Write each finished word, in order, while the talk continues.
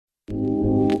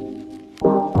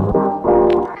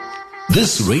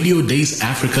This Radio Days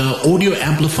Africa audio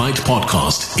amplified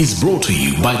podcast is brought to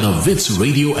you by the Wits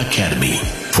Radio Academy.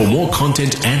 For more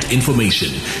content and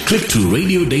information, click to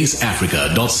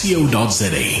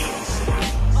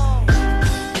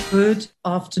radiodaysafrica.co.za. Good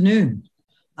afternoon,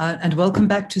 and welcome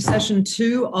back to session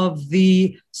 2 of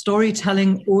the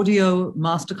Storytelling Audio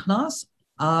Masterclass.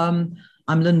 I'm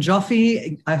Lynn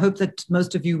Joffe. I hope that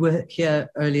most of you were here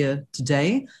earlier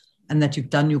today and that you've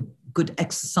done your good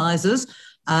exercises.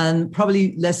 And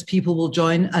probably less people will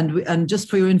join. And just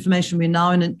for your information, we're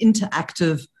now in an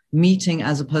interactive meeting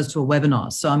as opposed to a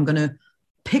webinar. So I'm going to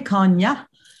pick on you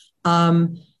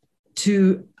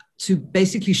to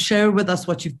basically share with us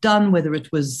what you've done, whether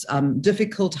it was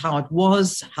difficult, how it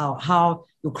was, how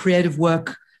your creative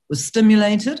work was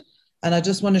stimulated. And I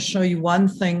just want to show you one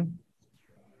thing,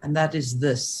 and that is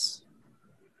this.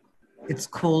 It's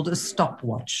called a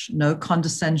stopwatch. No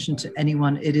condescension to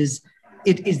anyone.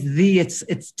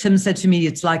 It's Tim said to me,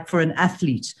 it's like for an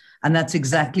athlete, and that's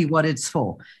exactly what it's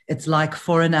for. It's like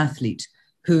for an athlete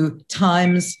who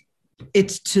times it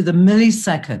to the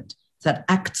millisecond, that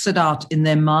acts it out in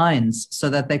their minds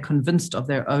so that they're convinced of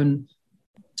their own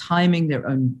timing, their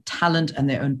own talent, and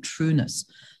their own trueness.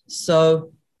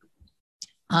 So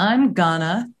I'm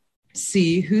gonna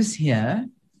see who's here.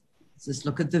 Let's just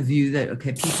look at the view there.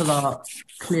 Okay, people are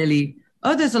clearly...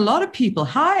 Oh, there's a lot of people.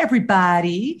 Hi,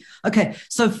 everybody. Okay,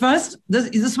 so first, this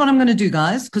is what I'm going to do,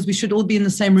 guys, because we should all be in the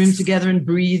same room together and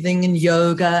breathing and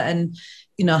yoga and,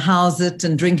 house it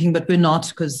and drinking, but we're not,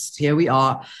 because here we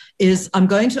are, is I'm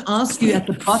going to ask you at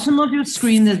the bottom of your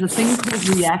screen, there's a thing called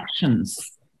reactions.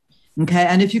 Okay,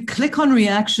 and if you click on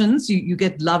reactions, you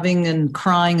get loving and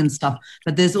crying and stuff,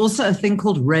 but there's also a thing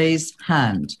called raise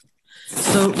hand.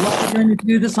 So what we're going to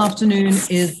do this afternoon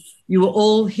is, you were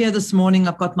all here this morning.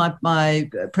 I've got my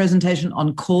presentation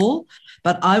on call,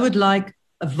 but I would like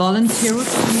a volunteer or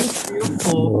 3 or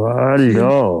 4.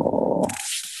 Hello.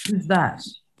 Who's that?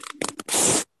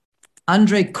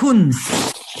 Andre Kunz.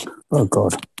 Oh,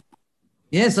 God.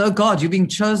 Yes, oh, God, you're being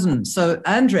chosen. So,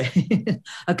 Andre,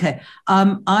 okay.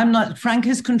 I'm not, Frank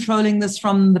is controlling this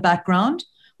from the background.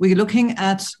 We're looking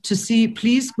to see,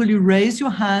 please, will you raise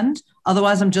your hand?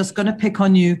 Otherwise, I'm just going to pick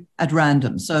on you at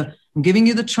random. So, I'm giving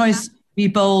you the choice. Be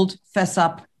bold, fess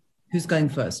up. Who's going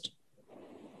first?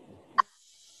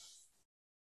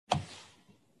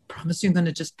 Promise you I'm going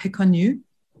to just pick on you.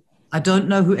 I don't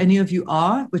know who any of you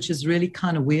are, which is really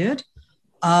kind of weird.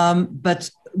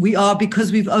 But we are,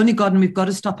 because we've got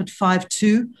to stop at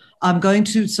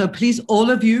 5:02. So please, all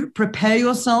of you, prepare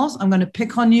yourselves. I'm going to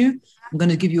pick on you. I'm going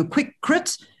to give you a quick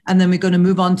crit, and then we're going to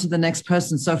move on to the next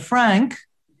person. So Frank,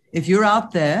 if you're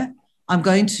out there, I'm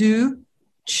going to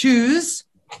choose,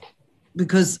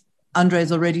 because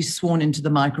Andre's already sworn into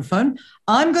the microphone,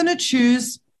 I'm going to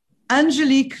choose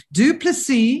Angelique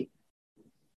Duplessis.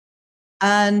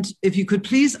 And if you could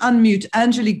please unmute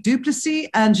Angelique Duplessis.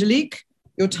 Angelique,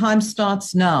 your time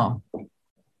starts now.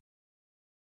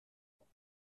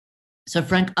 So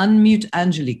Frank, unmute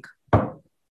Angelique.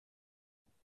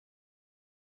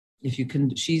 If you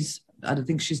can, I don't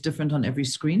think she's different on every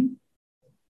screen.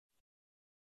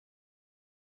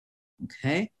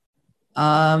 Okay.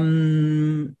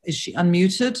 Is she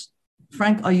unmuted?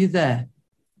 Frank, are you there?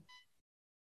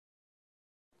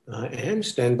 I am.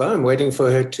 Stand by. I'm waiting for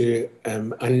her to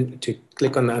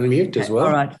click on the unmute as well.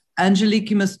 All right. Angelique,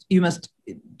 you must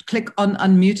click on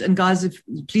unmute. And guys,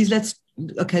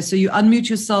 okay, so you unmute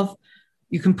yourself.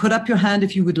 You can put up your hand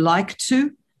if you would like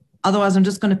to. Otherwise, I'm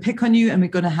just going to pick on you, and we're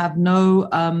going to have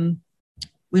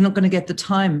we're not going to get the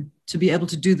time to be able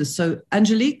to do this. So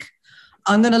Angelique,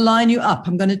 I'm going to line you up.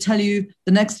 I'm going to tell you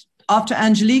the next, after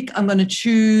Angelique, I'm going to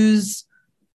choose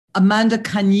Amanda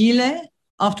Kanyile,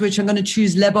 after which I'm going to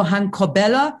choose Lebohang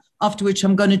Kobela, after which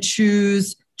I'm going to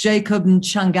choose Jacob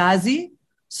Nchangazi.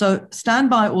 So stand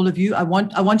by, all of you. I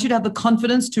want you to have the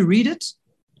confidence to read it,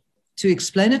 to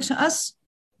explain it to us,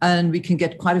 and we can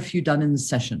get quite a few done in the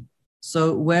session.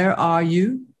 So where are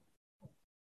you?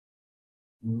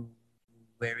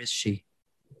 Where is she?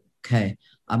 Okay.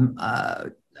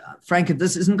 Frank, if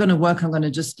this isn't going to work, I'm going to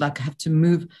just have to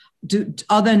move.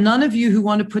 Are there none of you who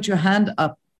want to put your hand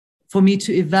up for me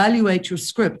to evaluate your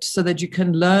script so that you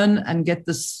can learn and get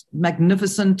this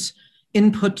magnificent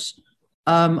input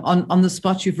on the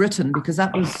spot you've written? Because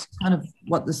that was kind of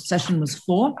what this session was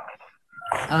for.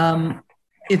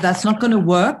 If that's not going to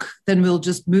work, then we'll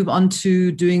just move on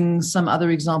to doing some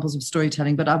other examples of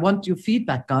storytelling. But I want your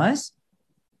feedback, guys.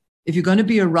 If you're going to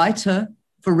be a writer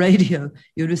for radio,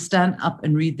 you have to stand up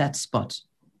and read that spot.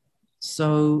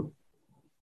 So,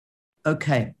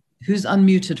 okay. Who's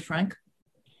unmuted, Frank?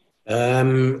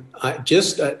 I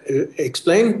just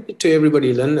explain to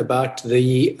everybody, Lynn, about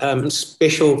the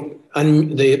special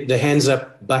the hands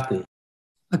up button.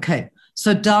 Okay.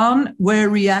 So down where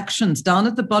reactions, down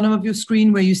at the bottom of your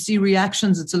screen where you see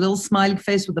reactions, it's a little smiley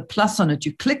face with a plus on it.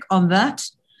 You click on that,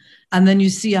 and then you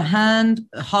see a hand,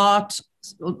 a heart,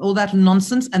 all that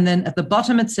nonsense. And then at the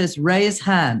bottom, it says raise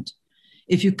hand.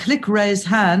 If you click raise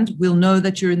hand, we'll know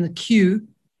that you're in the queue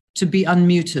to be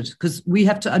unmuted, because we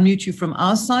have to unmute you from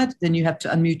our side, then you have to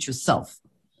unmute yourself.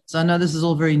 So I know this is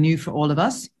all very new for all of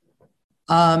us.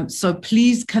 So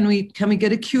please, can we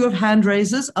get a queue of hand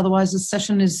raisers? Otherwise, the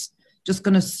session is just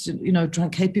going to,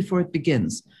 truncate before it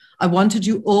begins. I wanted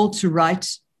you all to write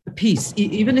a piece,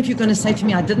 even if you're going to say to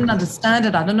me, I didn't understand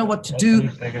it, I don't know what to do.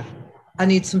 I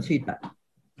need some feedback.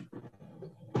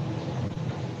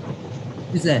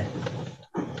 Who's there?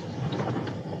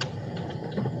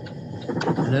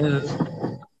 Hello.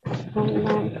 Oh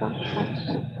my gosh.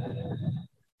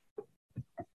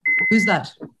 Who's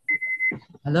that?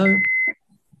 Hello.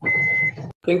 I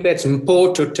think that's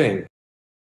Mpo Toteng.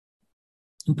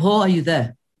 Mpo, are you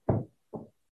there?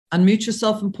 Unmute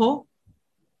yourself, Mpo.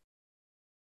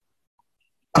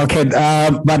 Okay,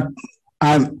 but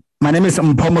my name is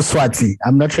Mpo Muswati.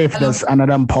 I'm not sure if there's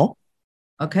another Mpo.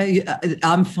 Okay,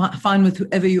 I'm fine with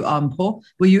whoever you are, Mpo.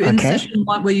 Were you in session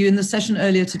one? Were you in the session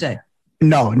earlier today?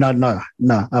 No,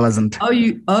 I wasn't. Oh,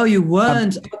 you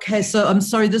weren't. Okay, so I'm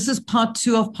sorry. This is part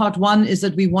 2 of part 1. Is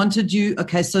that we wanted you?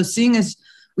 Okay, so seeing as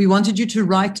we wanted you to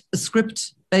write a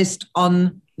script based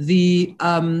on the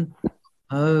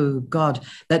oh God,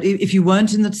 that if you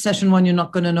weren't in the session 1, you're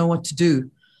not going to know what to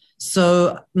do.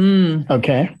 So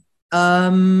okay.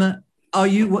 Are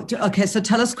you okay? So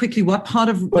tell us quickly, what part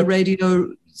of the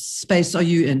radio space are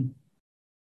you in?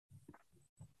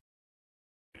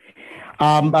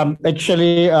 I'm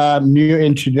actually new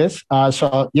into this.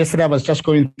 So yesterday I was just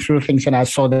going through things and I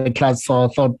saw the class, so I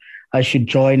thought I should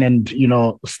join and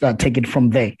start take it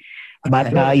from there.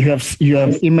 Okay. But you have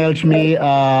emailed me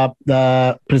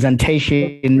the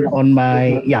presentation on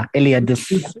my earlier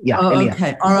this earlier.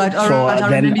 Okay, all right. So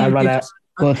then I rather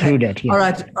go through that. Yeah. All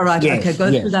right. Yes, okay,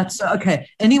 go through that. So okay,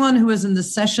 anyone who is in the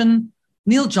session,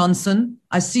 Neil Johnson,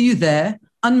 I see you there.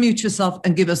 Unmute yourself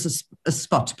and give us a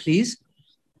spot, please.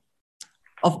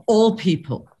 Of all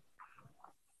people,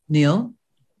 Neil,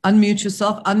 unmute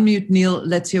yourself. Unmute Neil.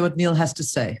 Let's hear what Neil has to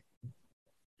say.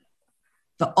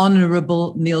 The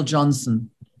Honorable Neil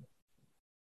Johnson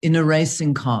in a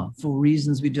racing car for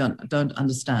reasons we don't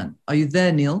understand. Are you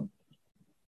there, Neil?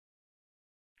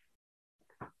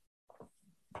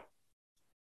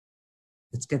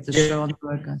 Let's get the show on the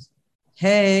road, guys.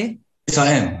 Hey. Yes, I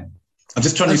am. I'm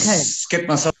just trying to get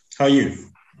myself. How are you?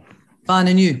 Fine,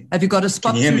 and you? Have you got a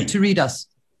spot to read us?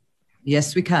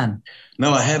 Yes, we can.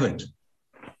 No, I haven't.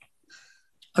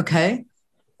 Okay.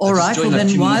 All right. Well,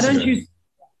 then why don't you...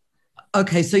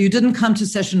 Okay, so you didn't come to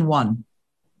session 1.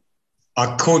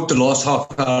 I caught the last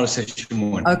half hour of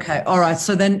session 1. Okay, all right.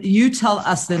 So then you tell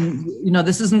us then,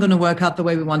 this isn't going to work out the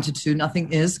way we wanted to.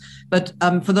 Nothing is. But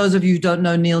for those of you who don't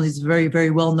know Neil, he's a very,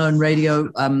 very well-known radio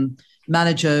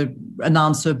manager,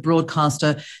 announcer,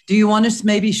 broadcaster. Do you want to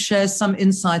maybe share some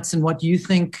insights in what you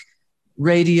think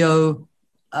radio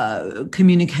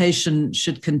communication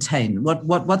should contain?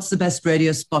 What's the best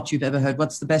radio spot you've ever heard?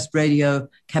 What's the best radio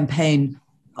campaign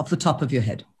off the top of your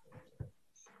head?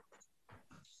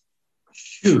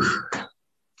 Phew.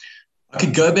 I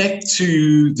could go back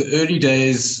to the early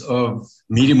days of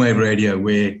medium wave radio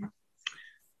where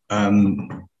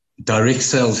direct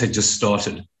sales had just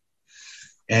started.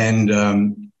 And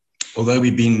although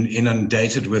we've been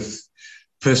inundated with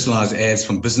personalized ads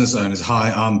from business owners,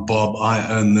 hi, I'm Bob, I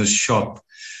own this shop,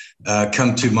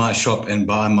 come to my shop and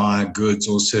buy my goods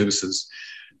or services.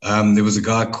 There was a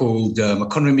guy called, I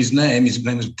can't remember his name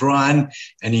was Brian,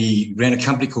 and he ran a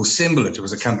company called Assemble It. It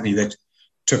was a company that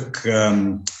took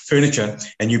furniture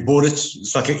and you bought it.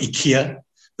 It's like an IKEA,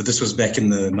 but this was back in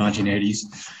the 1980s.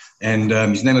 And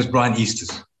his name was Brian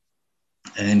Easters.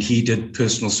 And he did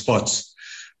personal spots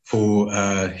for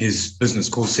his business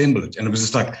called Assemble It. And it was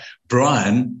just like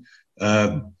Brian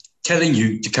telling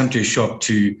you to come to his shop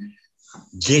to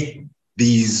get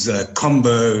these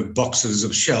combo boxes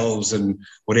of shelves and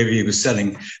whatever he was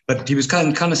selling. But he was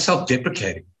kind of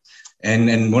self-deprecating.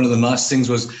 And one of the nice things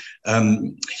was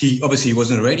he obviously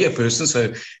wasn't a radio person,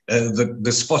 so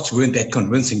the spots weren't that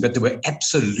convincing, but they were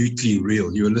absolutely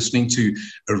real. You were listening to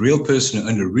a real person who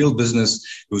owned a real business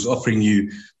who was offering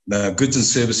you goods and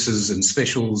services and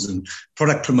specials and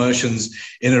product promotions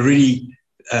in a really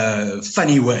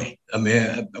funny way. I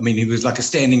mean, he was like a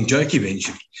standing joke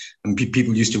eventually. And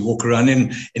people used to walk around.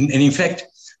 And in fact,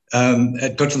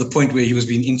 It got to the point where he was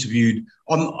being interviewed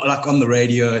on the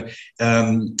radio,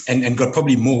 and got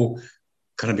probably more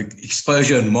kind of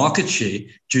exposure and market share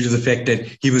due to the fact that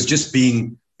he was just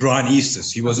being Brian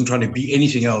Eastus. He wasn't trying to be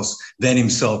anything else than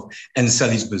himself and sell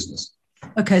his business.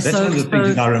 Okay, that's one of the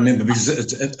things that I remember, because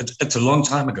it's a long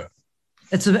time ago.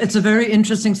 It's a very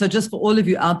interesting. So just for all of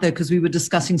you out there, because we were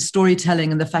discussing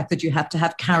storytelling and the fact that you have to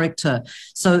have character.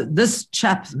 So this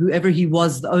chap, whoever he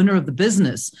was, the owner of the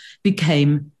business,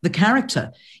 became the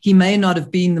character. He may not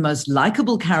have been the most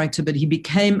likable character, but he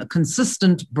became a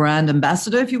consistent brand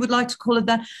ambassador, if you would like to call it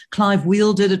that. Clive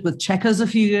Wheel did it with Checkers a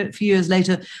few years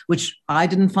later, which I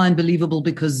didn't find believable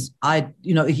because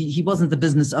he wasn't the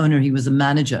business owner. He was a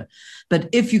manager. But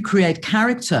if you create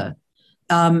character,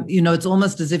 it's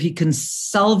almost as if he can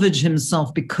salvage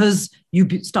himself because you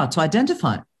start to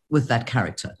identify with that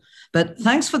character. But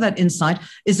thanks for that insight.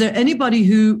 Is there anybody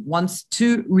who wants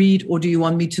to read, or do you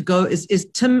want me to go? Is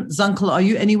Tim Zunkel, are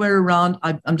you anywhere around?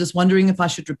 I'm just wondering if I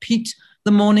should repeat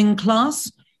the morning class,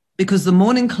 because the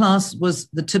morning class was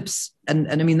the tips. And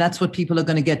I mean, that's what people are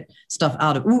going to get stuff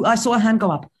out of. Ooh, I saw a hand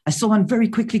go up. I saw one very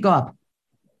quickly go up.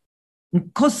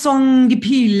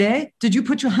 Nkosongipile, did you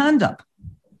put your hand up?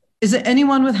 Is there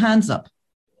anyone with hands up?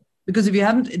 Because if you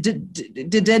haven't,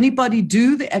 did anybody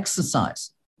do the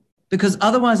exercise? Because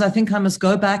otherwise, I think I must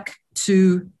go back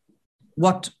to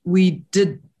what we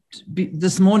did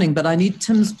this morning, but I need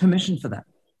Tim's permission for that.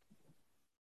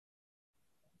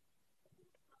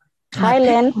 Hi,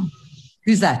 Lynn.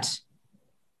 Who's that?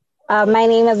 My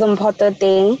name is Mpoto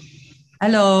Ding.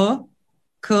 Hello.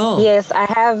 Cool. Yes, I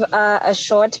have a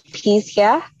short piece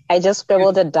here. I just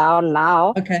scribbled it down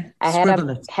now. Okay. I had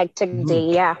a hectic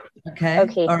day. Yeah.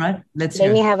 Okay. All right. Let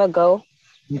me have a go.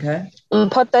 Okay.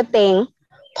 Mpoto Ding,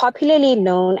 popularly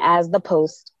known as the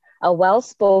Post, a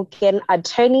well-spoken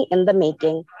attorney in the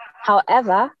making,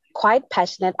 however, quite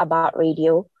passionate about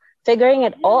radio, figuring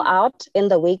it all out in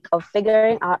the wake of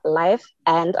figuring out life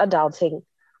and adulting,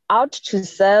 out to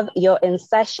serve your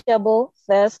insatiable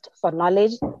thirst for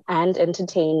knowledge and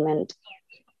entertainment.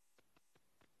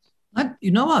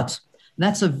 You know what?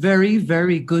 That's a very,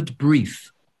 very good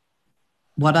brief.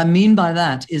 What I mean by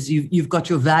that is you've got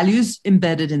your values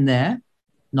embedded in there,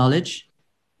 knowledge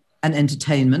and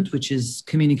entertainment, which is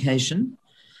communication.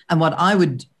 And what I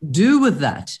would do with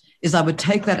that is I would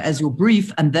take that as your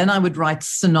brief, and then I would write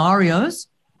scenarios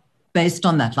based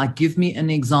on that. Like, give me an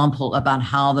example about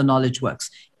how the knowledge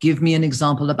works. Give me an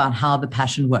example about how the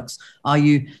passion works. Are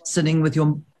you sitting with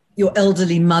your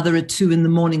elderly mother at 2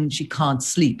 a.m. and she can't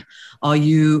sleep? Are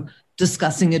you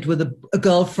discussing it with a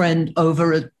girlfriend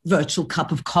over a virtual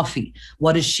cup of coffee?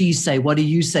 What does she say? What do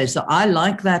you say? So I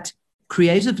like that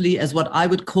creatively as what I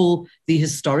would call the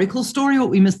historical story, or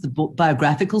the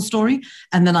biographical story.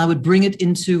 And then I would bring it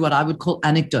into what I would call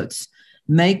anecdotes.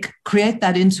 Create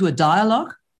that into a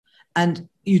dialogue. And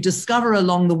you discover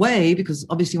along the way, because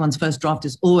obviously one's first draft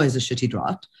is always a shitty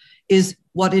draft, is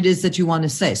what it is that you want to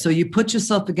say. So you put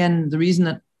yourself, again, the reason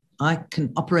that I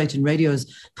can operate in radio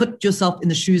is put yourself in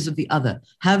the shoes of the other,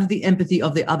 have the empathy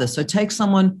of the other. So take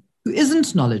someone who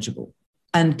isn't knowledgeable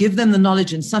and give them the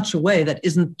knowledge in such a way that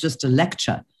isn't just a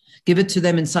lecture. Give it to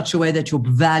them in such a way that your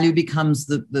value becomes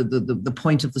the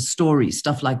point of the story,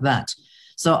 stuff like that.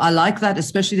 So I like that,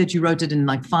 especially that you wrote it in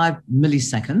like 5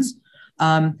 milliseconds.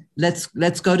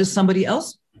 Let's go to somebody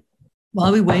else.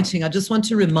 While we're waiting, I just want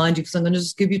to remind you, because I'm going to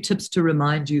just give you tips to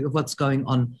remind you of what's going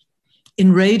on.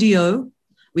 In radio,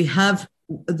 we have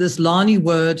this Lani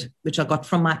word, which I got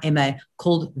from my MA,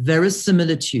 called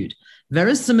verisimilitude.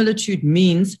 Verisimilitude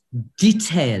means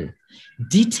detail.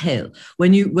 Detail.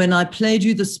 When I played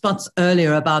you the spots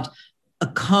earlier about a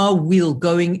car wheel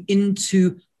going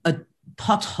into a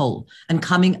pothole and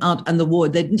coming out, and the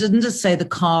word, they didn't just say the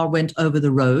car went over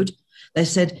the road. They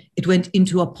said it went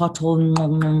into a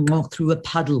pothole through a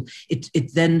puddle.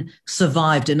 It then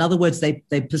survived. In other words,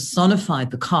 they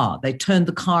personified the car. They turned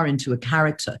the car into a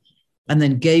character and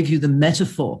then gave you the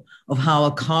metaphor of how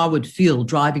a car would feel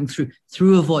driving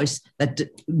through a voice that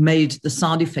made the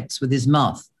sound effects with his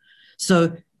mouth.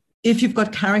 So if you've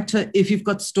got character, if you've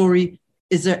got story,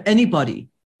 is there anybody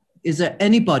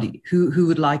who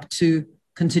would like to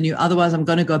continue? Otherwise, I'm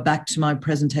going to go back to my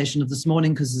presentation of this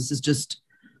morning, because this is just,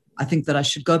 I think that I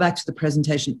should go back to the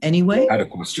presentation anyway. I had a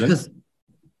question.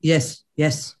 Yes.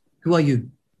 Who are you?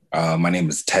 My name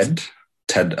is Ted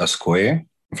Askoye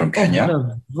from Kenya. What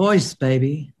a voice,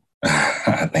 baby.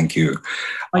 Thank you.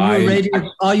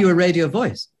 Are you a radio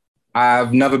voice?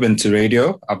 I've never been to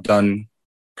radio. I've done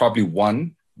probably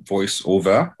one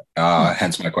voiceover,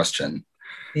 hence my question.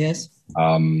 Yes.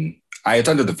 I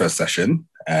attended the first session,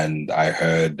 and I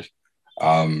heard,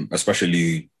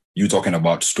 especially you talking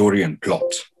about story and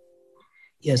plot.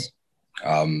 Yes.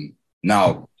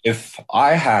 Now, if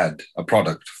I had a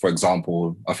product, for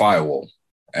example, a firewall,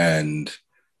 and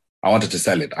I wanted to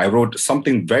sell it, I wrote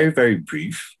something very, very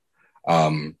brief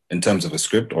in terms of a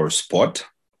script or a spot.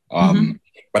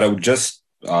 But I would just,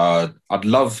 I'd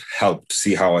love help to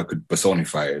see how I could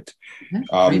personify it.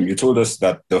 You told us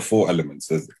that there are 4 elements: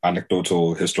 there's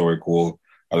anecdotal, historical,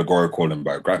 allegorical, and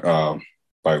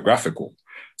biographical.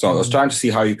 So I was trying to see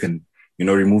how you can,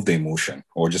 remove the emotion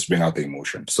or just bring out the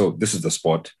emotion. So this is the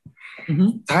spot.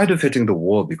 Tired of hitting the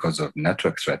wall because of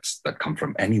network threats that come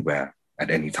from anywhere at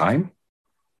any time?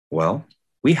 Well,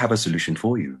 we have a solution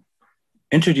for you.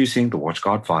 Introducing the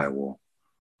WatchGuard Firewall.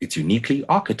 It's uniquely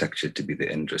architectured to be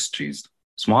the industry's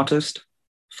smartest,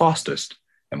 fastest,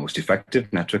 and most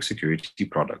effective network security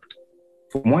product.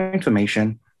 For more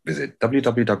information, visit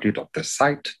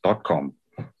www.thesite.com.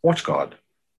 WatchGuard,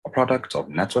 a product of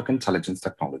Network Intelligence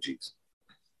Technologies.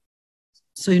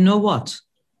 So you know what?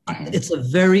 It's a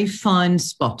very fine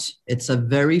spot. It's a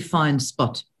very fine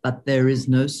spot, but there is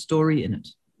no story in it.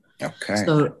 Okay.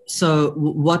 So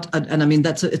what? And I mean,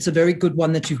 it's a very good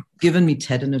one that you've given me,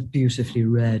 Ted, and it's beautifully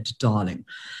read, darling.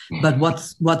 But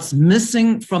what's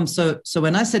missing from so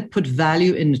when I said put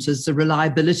value in it, is the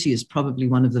reliability is probably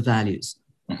one of the values,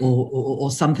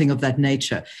 or something of that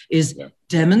nature. Is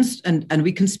demonstrate, and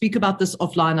we can speak about this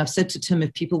offline. I've said to Tim,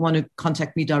 if people want to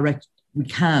contact me direct, we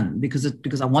can, because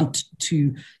I want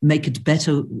to make it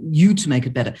better, you to make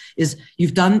it better, is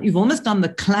you've almost done the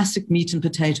classic meat and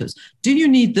potatoes. Do you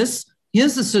need this?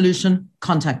 Here's the solution,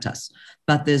 contact us.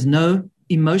 But there's no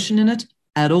emotion in it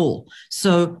at all.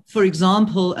 So, for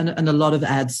example, and a lot of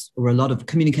ads or a lot of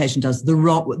communication does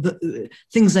the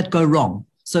things that go wrong.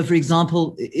 So, for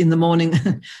example, in the morning,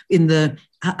 in the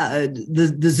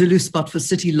Zulu spot for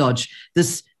City Lodge,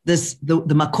 the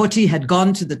Makoti had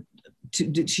gone to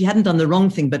she hadn't done the wrong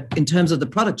thing, but in terms of the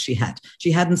product she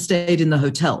hadn't stayed in the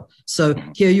hotel. So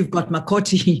here you've got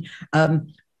Makoti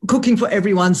cooking for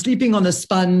everyone, sleeping on a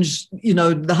sponge,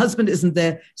 the husband isn't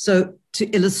there. So to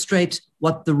illustrate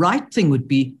what the right thing would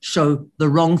be, show the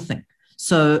wrong thing.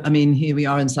 So, I mean, here we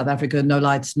are in South Africa, no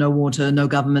lights, no water, no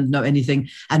government, no anything.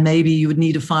 And maybe you would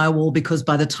need a firewall because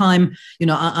by the time,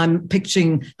 I'm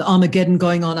picturing the Armageddon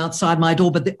going on outside my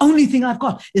door, but the only thing I've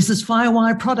got is this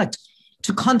Firewire product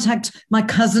to contact my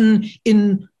cousin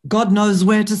in God knows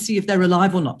where to see if they're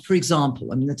alive or not, for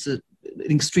example. I mean, that's an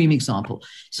extreme example.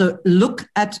 So look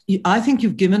at, I think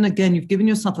you've given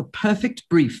yourself a perfect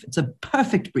brief. It's a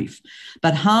perfect brief.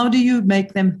 But how do you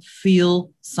make them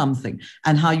feel something?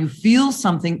 And how you feel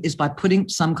something is by putting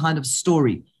some kind of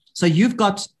story. So you've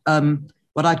got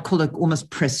what I'd call almost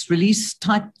press release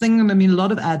type thing. And I mean, a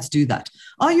lot of ads do that.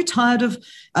 Are you tired of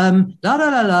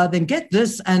then get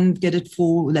this and get it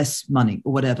for less money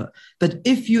or whatever. But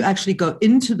if you actually go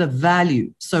into the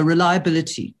value, so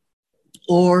reliability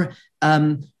or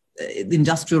the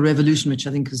Industrial Revolution, which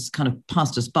I think has kind of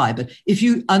passed us by, but if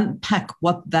you unpack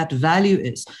what that value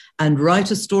is and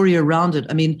write a story around it,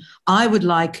 I mean, I would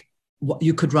like what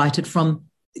you could write it from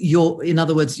in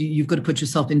other words, you've got to put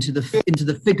yourself into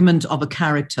the figment of a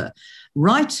character.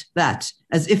 Write that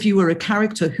as if you were a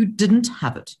character who didn't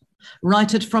have it.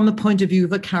 Write it from a point of view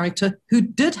of a character who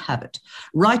did have it.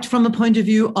 Write from a point of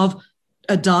view of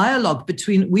a dialogue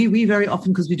between, we very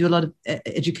often, because we do a lot of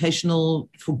educational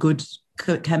for good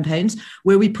campaigns,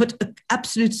 where we put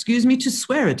absolute, excuse me to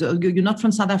swear it, you're not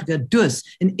from South Africa, dus,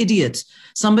 an idiot,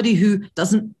 somebody who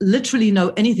doesn't literally know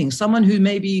anything, someone who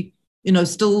maybe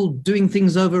still doing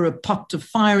things over a pot of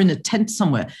fire in a tent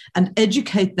somewhere, and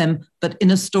educate them, but in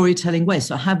a storytelling way.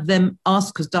 So have them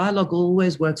ask, because dialogue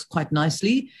always works quite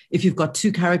nicely. If you've got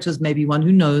 2 characters, maybe one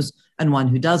who knows and one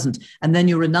who doesn't. And then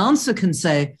your announcer can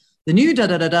say, the new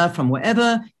da-da-da-da from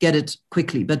wherever, get it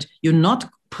quickly. But you're not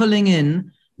pulling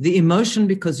in the emotion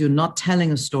because you're not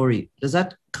telling a story. Does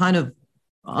that kind of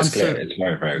answer? It's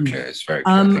very, very clear. It's very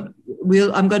clear. I'm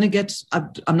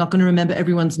not going to remember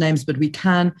everyone's names, but we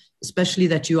can, especially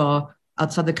that you are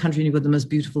outside the country and you've got the most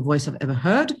beautiful voice I've ever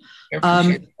heard.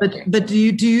 But do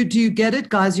you get it,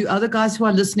 guys? You other guys who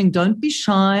are listening, don't be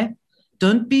shy.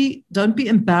 Don't be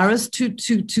embarrassed to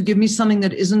give me something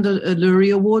that isn't a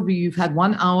Lurie Award where you've had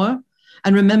 1 hour.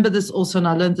 And remember this also, and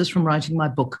I learned this from writing my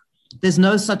book. There's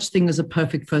no such thing as a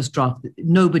perfect first draft.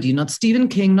 Nobody, not Stephen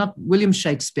King, not William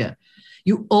Shakespeare.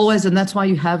 You always, and that's why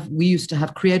we used to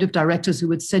have creative directors who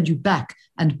would send you back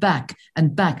and back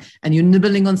and back, and you're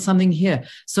nibbling on something here.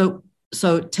 So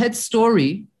Ted's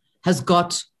story has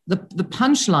got the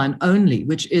punchline only,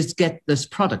 which is get this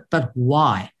product. But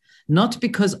why? Not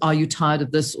because are you tired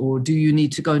of this or do you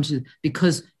need to go into,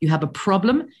 because you have a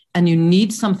problem and you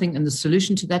need something, and the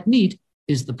solution to that need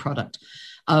is the product.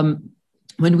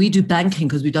 When we do banking,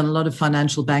 because we've done a lot of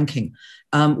financial banking,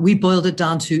 we boiled it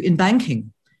down to, in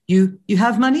banking, you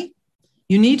have money,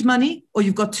 you need money, or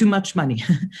you've got too much money.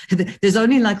 There's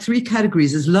only like 3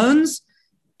 categories. There's loans,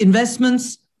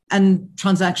 investments, and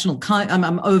transactional.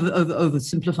 I'm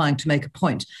oversimplifying to make a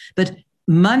point. But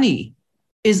money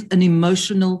is an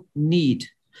emotional need.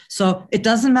 So it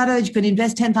doesn't matter that you can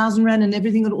invest 10,000 Rand and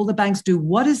everything that all the banks do.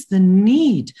 What is the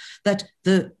need that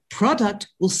the product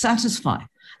will satisfy?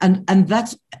 And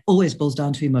that always boils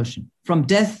down to emotion. From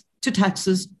death to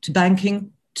taxes to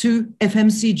banking to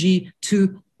FMCG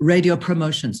to radio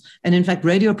promotions. And in fact,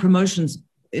 radio promotions,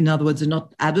 in other words, are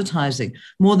not advertising.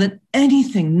 More than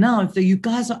anything now, if you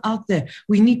guys are out there,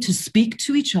 we need to speak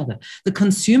to each other. The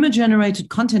consumer-generated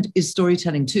content is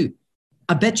storytelling too.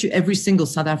 I bet you every single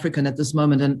South African at this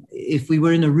moment, and if we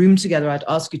were in a room together, I'd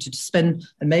ask you to spend,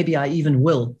 and maybe I even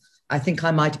will, I think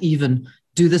I might even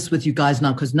do this with you guys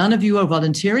now, because none of you are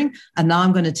volunteering. And now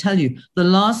I'm going to tell you, the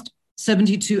last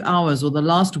 72 hours or the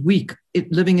last week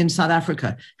living in South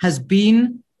Africa has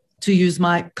been, to use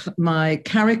my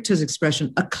character's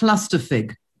expression, a cluster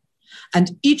fig. And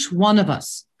each one of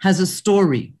us has a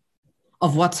story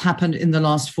of what's happened in the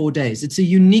last 4 days. It's a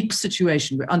unique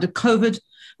situation. We're under COVID.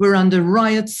 We're under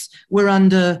riots. We're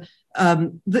under,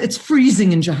 it's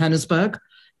freezing in Johannesburg.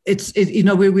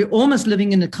 We're almost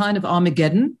living in a kind of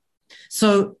Armageddon.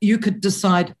 So you could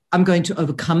decide, I'm going to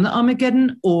overcome the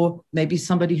Armageddon, or maybe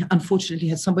somebody, unfortunately,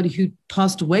 has somebody who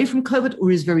passed away from COVID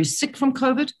or is very sick from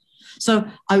COVID.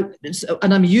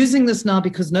 And I'm using this now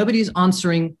because nobody's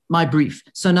answering my brief.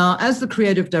 So now, as the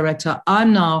creative director,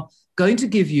 I'm now going to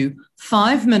give you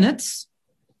 5 minutes,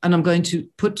 and I'm going to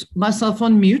put myself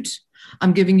on mute.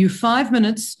 I'm giving you 5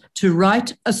 minutes to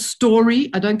write a story.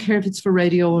 I don't care if it's for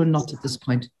radio or not at this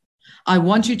point. I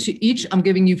want you to each, I'm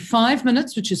giving you 5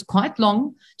 minutes, which is quite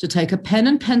long, to take a pen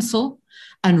and pencil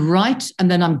and write,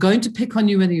 and then I'm going to pick on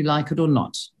you whether you like it or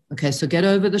not. Okay, so get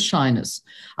over the shyness.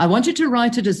 I want you to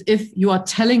write it as if you are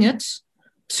telling it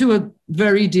to a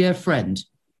very dear friend.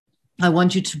 I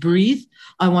want you to breathe.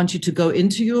 I want you to go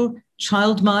into your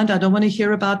child mind. I don't want to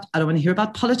hear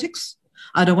about politics.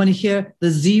 I don't want to hear the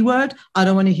Z word. I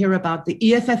don't want to hear about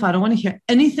the EFF. I don't want to hear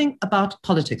anything about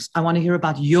politics. I want to hear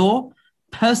about your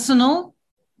personal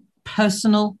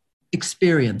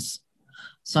experience.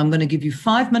 So I'm going to give you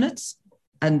 5 minutes,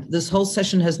 and this whole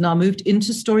session has now moved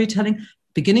into storytelling,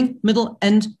 beginning, middle,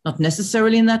 end, not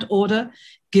necessarily in that order.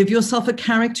 Give yourself a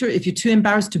character. If you're too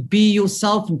embarrassed to be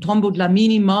yourself, and Tombo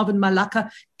Dlamini, Marvin Malaka,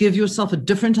 give yourself a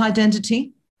different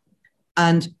identity.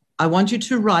 And I want you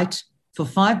to write for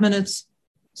 5 minutes,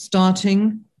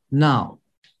 starting now.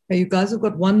 Okay, you guys have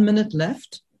got 1 minute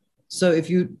left. So if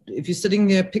you're sitting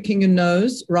there picking your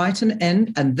nose, write an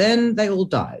end, and then they all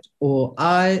died, or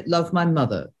I love my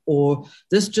mother, or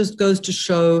this just goes to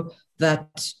show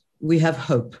that we have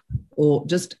hope, or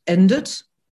just end it.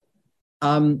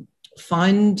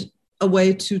 Find a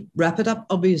way to wrap it up.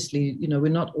 Obviously, we're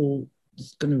not all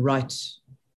just going to write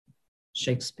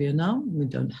Shakespeare now. We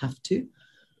don't have to.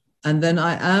 And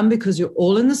then because you're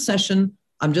all in the session,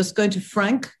 I'm just going to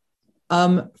Frank.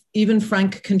 Even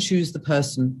Frank can choose the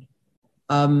person.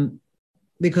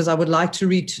 Because I would like to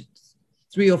read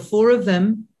 3 or 4 of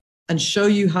them and show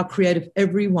you how creative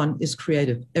everyone is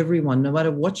creative. Everyone, no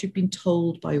matter what you've been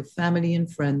told by your family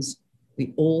and friends,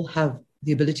 we all have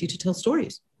the ability to tell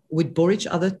stories. We'd bore each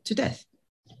other to death.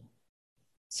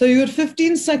 So you had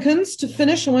 15 seconds to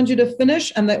finish. I want you to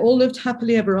finish, and they all lived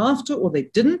happily ever after, or they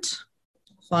didn't.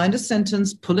 Find a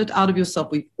sentence, pull it out of yourself.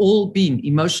 We've all been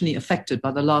emotionally affected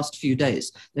by the last few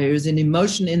days. There is an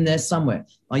emotion in there somewhere.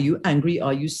 Are you angry?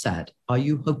 Are you sad? Are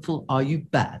you hopeful? Are you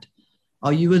bad?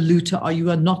 Are you a looter? Are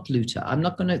you a not looter?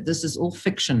 This is all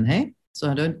fiction, hey?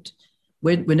 So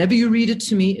whenever you read it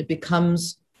to me, it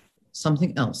becomes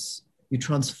something else. You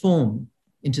transform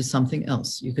into something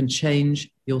else. You can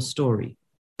change your story.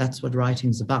 That's what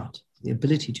writing's about, the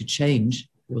ability to change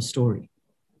your story.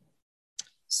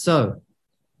 So,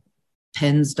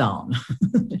 pens down.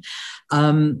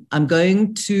 I'm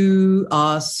going to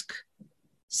ask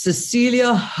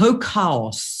Cecilia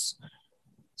Hockhaus.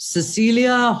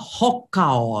 Cecilia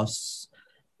Hockhaus.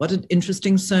 What an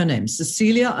interesting surname.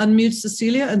 Cecilia, unmute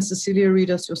Cecilia, and Cecilia, read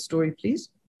us your story, please.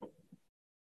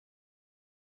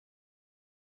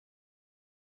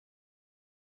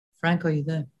 Frank, are you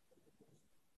there?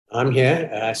 I'm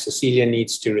here. Cecilia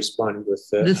needs to respond with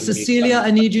Cecilia,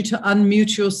 I need you to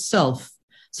unmute yourself.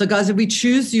 So guys, if we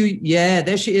choose you, yeah,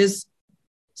 there she is.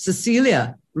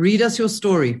 Cecilia, read us your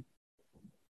story.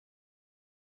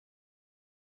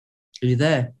 Are you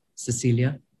there,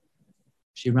 Cecilia?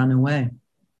 She ran away.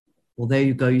 Well, there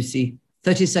you go. You see,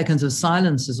 30 seconds of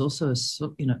silence is also, a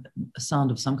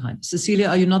sound of some kind. Cecilia,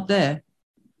 are you not there?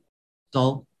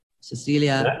 Doll,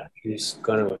 Cecilia. Yeah, she's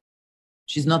gone away.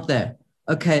 She's not there.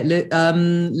 Okay,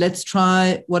 let's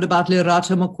try. What about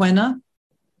Lerato Mokwena?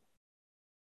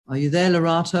 Are you there,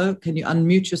 Lerato? Can you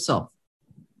unmute yourself?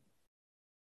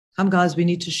 Come, guys, we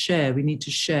need to share. We need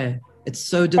to share. It's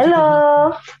so difficult.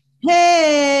 Hello.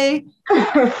 Hey.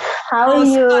 How are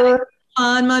you?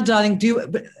 Fine, my darling.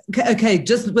 Okay,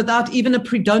 just without even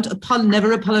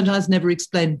never apologize, never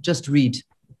explain, just read.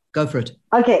 Go for it.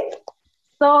 Okay.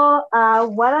 So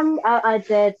what I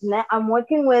did, I'm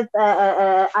working with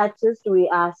artists. We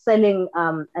are selling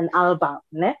an album.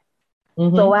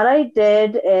 Mm-hmm. So what I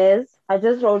did is I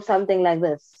just wrote something like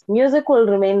this. Music will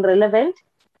remain relevant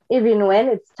even when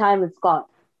its time is gone.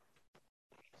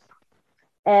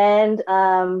 And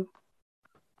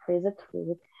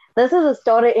this is a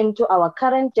story into our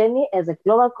current journey as a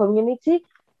global community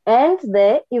and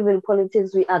the evil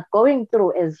politics we are going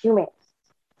through as humans.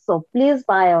 So please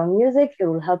buy our music. It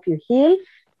will help you heal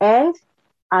and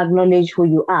acknowledge who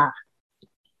you are.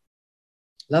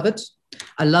 Love it.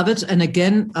 I love it. And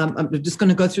again, I'm just going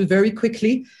to go through very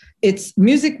quickly. It's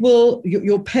music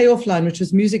your payoff line, which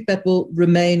is music that will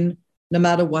remain no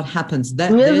matter what happens.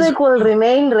 Music will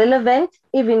remain relevant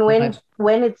even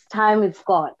when its time is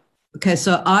gone. Okay,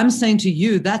 so I'm saying to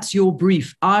you, that's your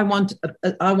brief. I want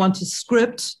a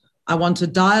script. I want a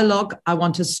dialogue. I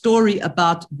want a story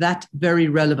about that very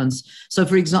relevance. So,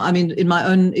 for example, in my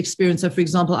own experience, for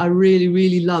example, I really,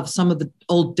 really love some of the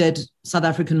old dead South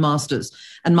African masters.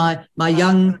 And my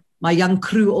young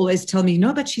crew always tell me,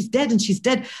 no, but she's dead and she's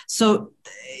dead. So,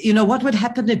 what would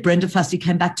happen if Brenda Fassie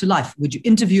came back to life? Would you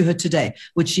interview her today?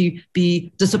 Would she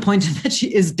be disappointed that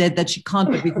she is dead, that she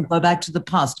can't, but we can go back to the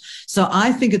past? So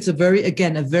I think it's a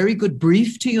very good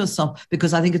brief to yourself,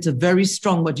 because I think it's a very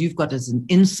strong, what you've got as an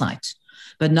insight.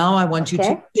 But now I want you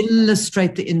to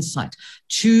illustrate the insight.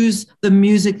 Choose the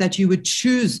music that you would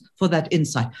choose for that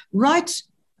insight. Write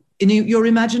in your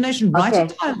imagination, write a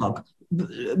dialogue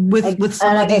with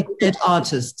some of these dead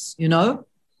artists,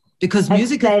 because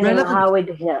music is relevant. How it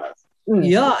heals.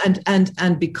 Yeah,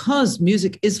 and because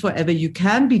music is forever, you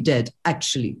can be dead,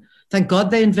 actually. Thank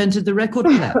God they invented the record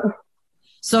player.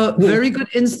 So very good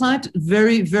insight,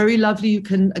 very, very lovely. You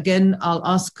can, again, I'll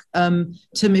ask Tim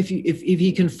if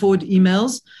he can forward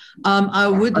emails. I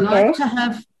would like to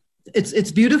have,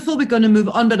 it's beautiful. We're going to move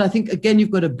on, but I think, again,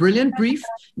 you've got a brilliant brief.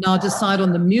 Now decide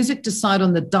on the music, decide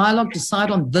on the dialogue,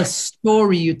 decide on the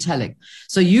story you're telling.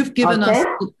 So you've given us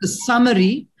the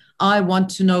summary. I want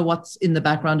to know what's in the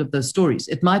background of those stories.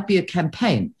 It might be a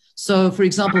campaign. So, for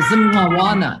example,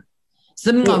 Zimwawana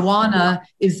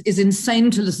is insane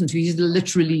to listen to. He's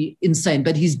literally insane,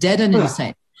 but he's dead and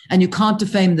insane. And you can't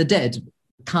defame the dead,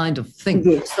 kind of thing.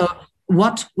 Yes. So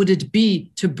what would it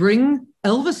be to bring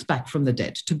Elvis back from the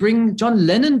dead, to bring John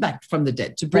Lennon back from the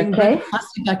dead, to bring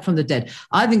Hussey back from the dead?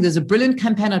 I think there's a brilliant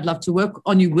campaign. I'd love to work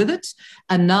on you with it.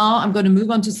 And now I'm going to move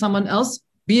on to someone else.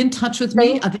 Be in touch with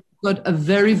me. I think you've got a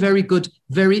very, very good,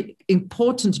 very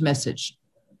important message.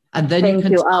 And then you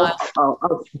can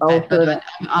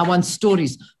I want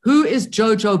stories. Who is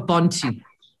Jojo Bonte?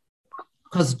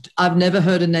 Because I've never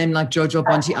heard a name like Jojo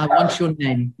Bonte. I want your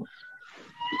name.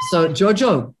 So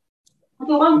Jojo.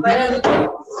 Unmute.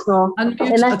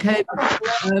 Okay.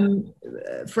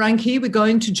 Frankie, we're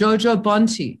going to Jojo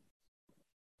Bonte,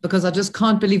 because I just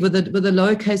can't believe with a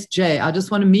lowercase J. I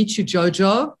just want to meet you,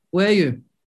 Jojo. Where are you?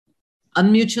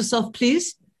 Unmute yourself,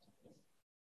 please.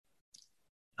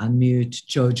 Unmute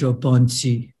Jojo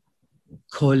Bonte,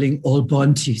 calling all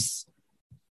Bontes.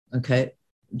 Okay.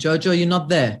 Jojo, you're not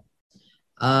there.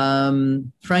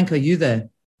 Frank, are you there?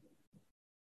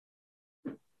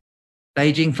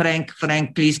 Beijing,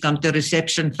 Frank, please come to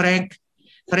reception. Frank,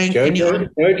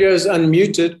 Jojo's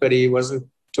unmuted, but he wasn't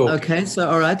talking. Okay, so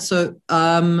all right. So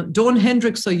Dawn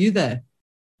Hendricks, are you there?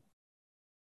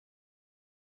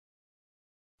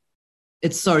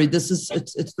 It's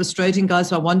frustrating, guys.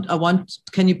 So I want,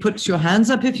 can you put your hands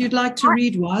up if you'd like to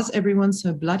read? Why is everyone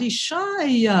so bloody shy?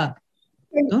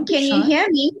 Can you hear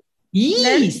me?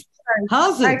 Yes.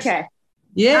 How's it? Okay.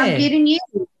 Yeah. I'm getting you.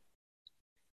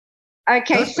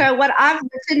 Okay, so what I've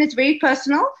written is very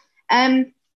personal.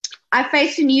 I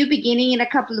face a new beginning in a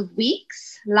couple of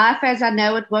weeks. Life as I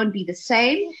know it won't be the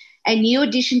same. A new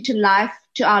addition to life,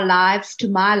 to our lives, to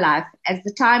my life. As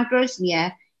the time grows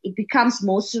near, it becomes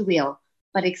more surreal,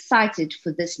 but excited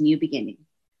for this new beginning.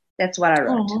 That's what I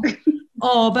wrote.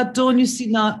 Oh, but Dawn, you see,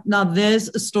 now there's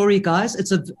a story, guys.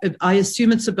 I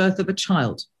assume it's the birth of a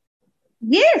child.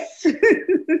 Yes.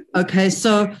 Okay,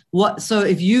 so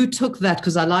if you took that,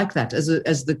 because I like that as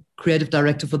the creative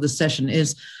director for the session,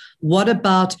 is What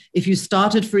about if you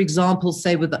started, for example,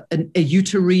 say with a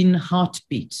uterine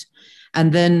heartbeat,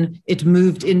 and then it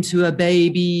moved into a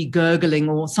baby gurgling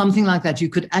or something like that? You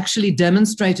could actually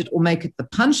demonstrate it or make it the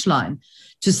punchline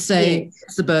to say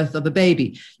it's the birth of a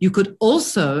baby. You could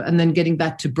also, and then getting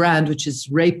back to brand, which is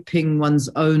raping one's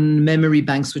own memory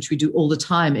banks, which we do all the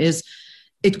time, is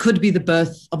it could be the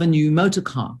birth of a new motor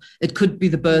car. It could be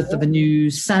the birth of a new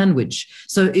sandwich.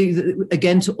 So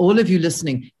again, to all of you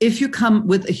listening, if you come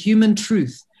with a human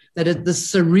truth, that is the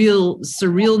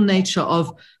surreal nature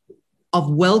of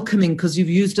welcoming, because you've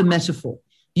used a metaphor.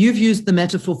 You've used the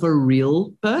metaphor for a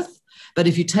real birth. But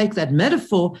if you take that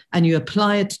metaphor and you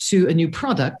apply it to a new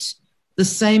product, the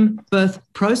same birth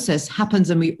process happens,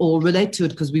 and we all relate to it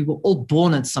because we were all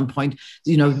born at some point.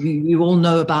 You know, you all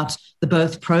know about the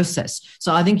birth process.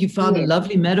 So I think you found a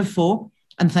lovely metaphor,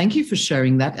 and thank you for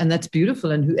sharing that. And that's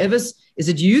beautiful. And is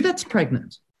it you that's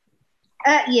pregnant?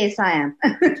 Yes, I am.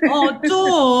 Oh,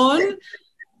 Dawn.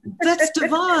 That's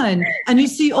divine. And you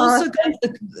see also,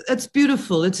 it's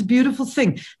beautiful. It's a beautiful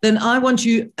thing. Then I want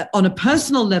you on a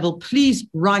personal level, please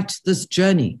write this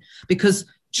journey, because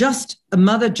just a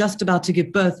mother just about to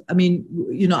give birth. I mean,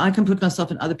 you know, I can put myself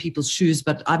in other people's shoes,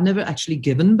 but I've never actually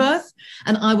given birth.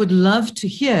 And I would love to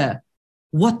hear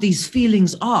what these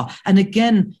feelings are. And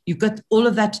again, you've got all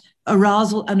of that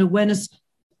arousal and awareness.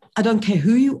 I don't care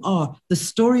who you are. The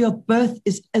story of birth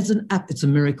is as an app. It's a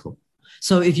miracle.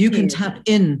 So if you can tap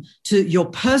in to your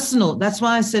personal, that's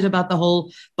why I said about the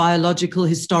whole biological,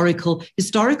 historical.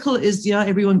 Historical is, yeah,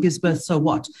 everyone gives birth, so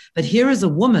what? But here is a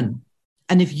woman.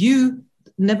 And if you,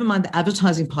 never mind the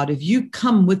advertising part, if you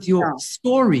come with your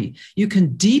story, you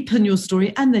can deepen your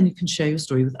story, and then you can share your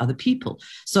story with other people.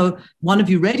 So one of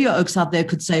you radio oaks out there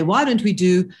could say, why don't we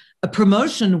do a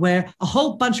promotion where a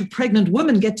whole bunch of pregnant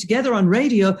women get together on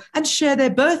radio and share their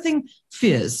birthing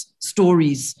fears,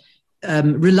 stories,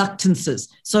 reluctances.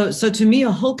 So to me,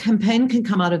 a whole campaign can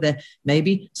come out of there,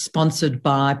 maybe sponsored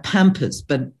by Pampers,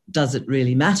 but does it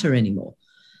really matter anymore?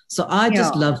 So I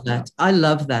just love that. I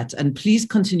love that. And please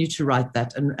continue to write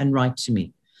that and write to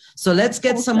me. So let's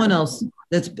get someone else.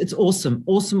 It's awesome,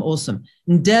 awesome, awesome.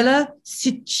 Ndela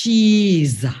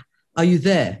Sichiza, are you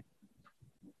there?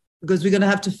 Because we're going to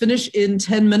have to finish in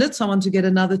 10 minutes. I want to get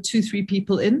another 2-3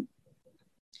 people in.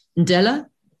 Ndela,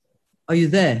 are you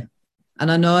there? And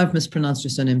I know I've mispronounced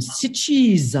your surname.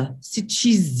 Sichizia.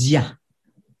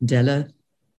 Ndela.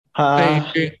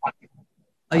 Are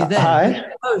you there?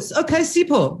 Hi. Oh, okay,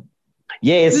 Sipho.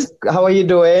 Yes. How are you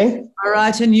doing? All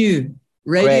right, and you?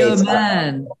 Radio Great.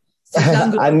 Man.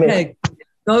 Okay.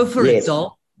 Go for it,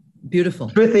 doll. Beautiful.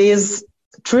 Truth is,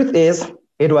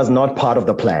 it was not part of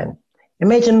the plan.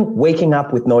 Imagine waking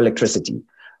up with no electricity,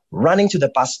 running to the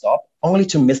bus stop only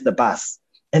to miss the bus,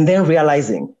 and then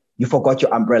realizing you forgot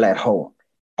your umbrella at home,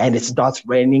 and it starts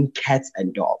raining cats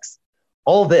and dogs.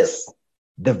 All this,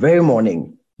 the very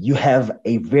morning, you have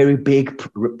a very big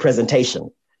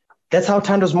presentation. That's how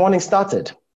Tando's morning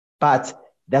started. But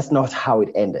that's not how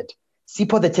it ended.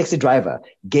 Sipho, the taxi driver,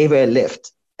 gave her a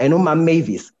lift, and Uma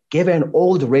Mavis gave her an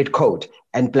old red coat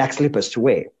and black slippers to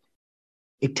wear.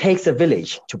 It takes a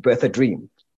village to birth a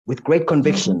dream, with great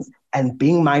convictions and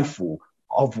being mindful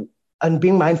of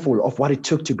what it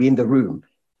took to be in the room.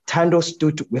 Tando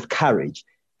stood with courage,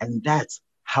 and that's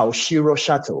how Shiro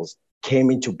Shuttles came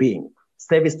into being,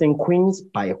 servicing queens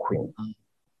by a queen.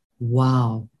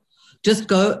 Wow. Just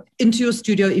go into your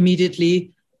studio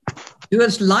immediately, do a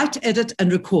light edit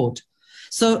and record.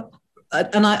 So,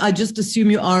 and I just assume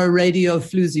you are a radio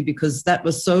floozy because that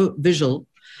was so visual.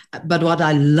 But what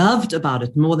I loved about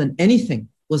it more than anything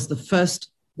was the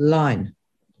first line.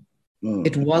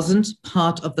 It wasn't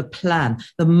part of the plan.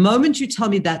 The moment you tell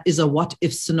me that is a what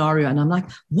if scenario, and I'm like,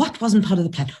 what wasn't part of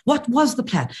the plan? What was the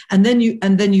plan? And then you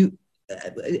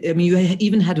you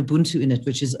even had Ubuntu in it,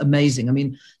 which is amazing. I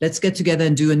mean, let's get together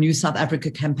and do a new South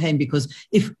Africa campaign, because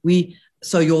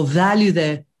so your value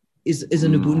there is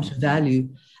an Ubuntu value.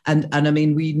 And I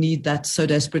mean, we need that so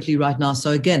desperately right now.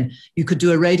 So again, you could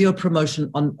do a radio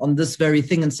promotion on this very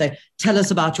thing and say, tell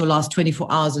us about your last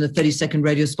 24 hours in a 30-second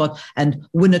radio spot and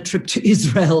win a trip to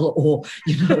Israel, or,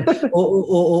 you know,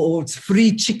 or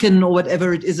free chicken, or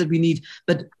whatever it is that we need.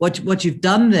 But what you've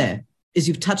done there is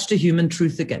you've touched a human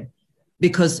truth again,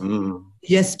 because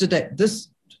yesterday,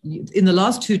 in the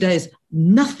last 2 days,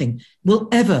 nothing will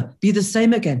ever be the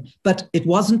same again, but it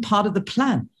wasn't part of the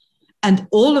plan. And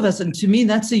all of us, and to me,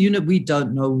 that's a unit. We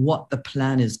don't know what the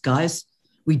plan is, guys.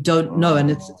 We don't know. And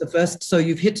it's the first. So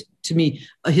you've hit, to me,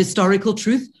 a historical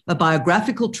truth, a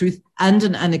biographical truth, and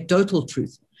an anecdotal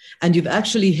truth. And you've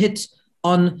actually hit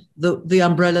on the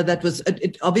umbrella that was,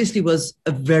 it obviously was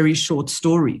a very short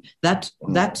story. That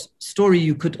story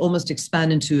you could almost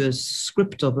expand into a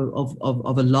script of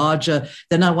a larger,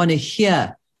 then I want to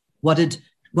hear what did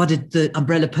the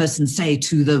umbrella person say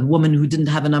to the woman who didn't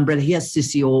have an umbrella? Yes,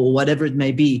 sissy, or whatever it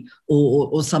may be,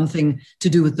 or something to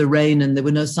do with the rain, and there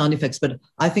were no sound effects. But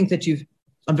I think that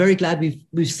I'm very glad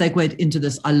we've segued into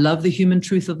this. I love the human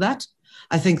truth of that.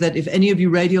 I think that if any of you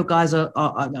radio guys are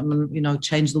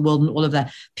change the world and all of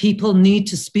that, people need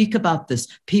to speak about this.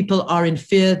 People are in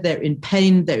fear, they're in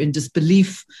pain, they're in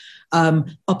disbelief.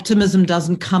 Optimism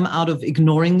doesn't come out of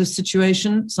ignoring the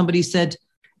situation. Somebody said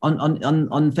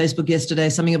on Facebook yesterday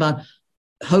something about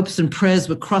hopes and prayers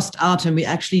were crossed out, and we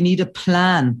actually need a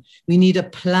plan. We need a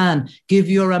plan. Give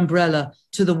your umbrella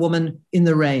to the woman in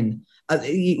the rain.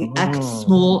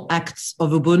 Small acts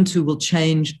of Ubuntu will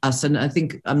change us. And I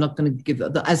think I'm not going to give,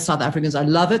 as South Africans, I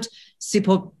love it.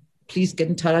 Sipho, please get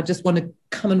in touch. I just want to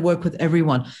come and work with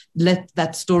everyone. Let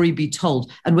that story be told.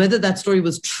 And whether that story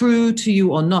was true to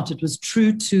you or not, it was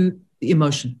true to the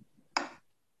emotion.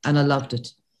 And I loved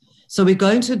it. So we're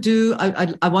going to do,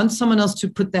 I want someone else to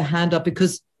put their hand up,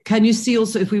 because can you see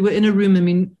also if we were in a room, I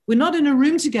mean, we're not in a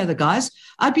room together, guys.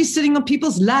 I'd be sitting on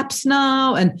people's laps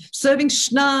now and serving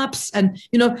schnapps. And,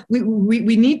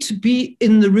 we need to be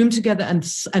in the room together.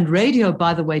 And radio,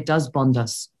 by the way, does bond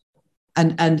us.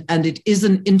 And it is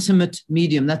an intimate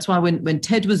medium. That's why when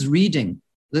Ted was reading,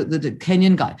 the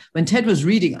Kenyan guy, when Ted was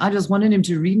reading, I just wanted him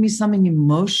to read me something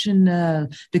emotional,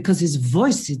 because his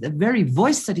voice, the very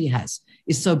voice that he has,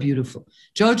 is so beautiful.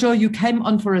 Jojo, you came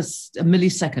on for a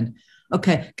millisecond.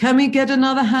 Okay, can we get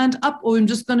another hand up, or I'm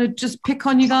just going to pick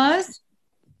on you guys?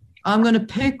 I'm going to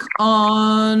pick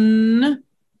on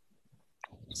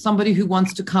somebody who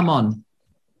wants to come on.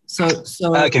 So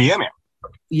can you hear me?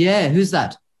 Yeah, who's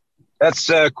that? That's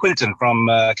Quinton from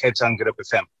Cape Town Get Up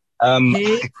FM.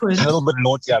 Hey, Quinton. A little bit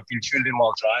naughty. I've been tuned in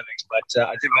while driving, but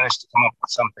I did manage to come up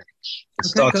with something. It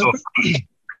starts off,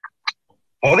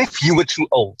 what if you were too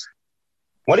old?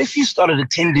 What if you started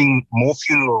attending more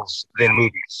funerals than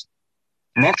movies?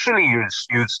 Naturally,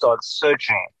 you'd start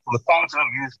searching for the fountain of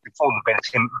youth before the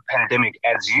pandemic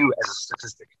as you as a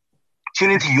statistic. Tune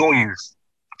into your youth.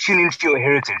 Tune into your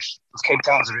heritage. It's Cape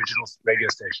Town's original radio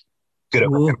station. Good.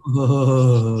 Oh,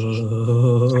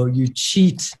 you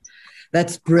cheat.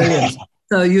 That's brilliant.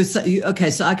 So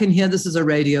I can hear this as a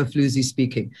radio floozy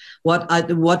speaking.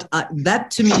 That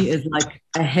to me is like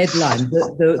a headline.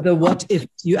 The what if.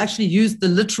 You actually use the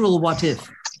literal what if.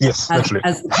 Yes,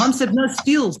 as the concept. No,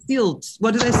 steal.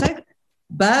 What do they say?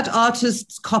 Bad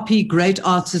artists copy, great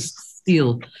artists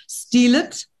steal. Steal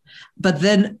it. But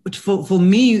then for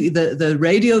me, the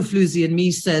radio floozy in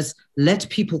me says, let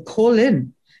people call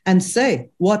in and say,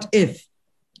 what if?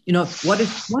 What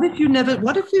if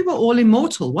we were all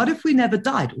immortal? What if we never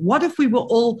died? What if we were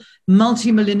all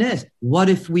multimillionaires? What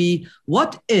if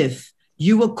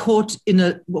you were caught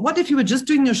what if you were just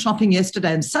doing your shopping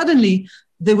yesterday and suddenly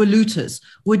there were looters?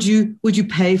 Would you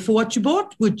pay for what you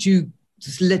bought? Would you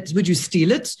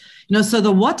steal it? So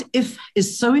the what if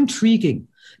is so intriguing.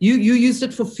 You used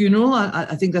it for funeral.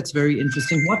 I think that's very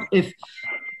interesting. What if,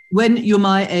 when you're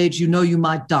my age, you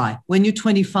might die. When you're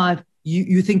 25,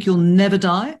 you think you'll never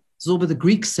die? Zorba the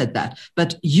Greeks said that.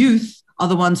 But youth are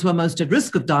the ones who are most at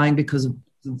risk of dying because of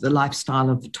the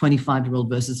lifestyle of a 25-year-old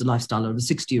versus the lifestyle of a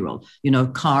 60-year-old.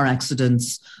 Car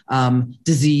accidents,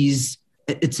 disease,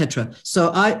 etc.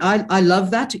 So I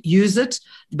love that. Use it,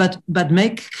 but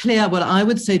make clear. What I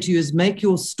would say to you is make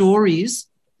your stories.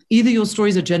 Either your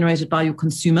stories are generated by your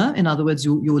consumer, in other words,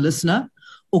 your listener,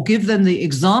 or give them the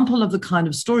example of the kind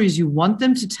of stories you want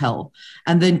them to tell,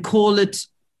 and then call it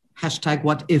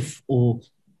 #WhatIf or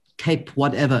Cape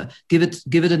whatever. Give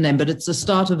it a name, but it's the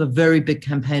start of a very big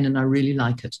campaign, and I really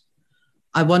like it.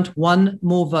 I want one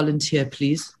more volunteer,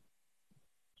 please.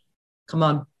 Come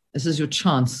on, this is your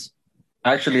chance.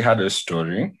 I actually had a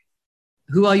story.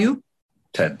 Who are you?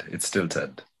 Ted. It's still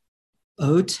Ted.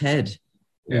 Oh, Ted.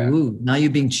 Yeah. Ooh, now you're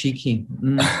being cheeky.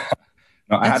 No,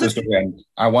 I had a story, and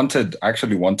I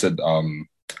actually wanted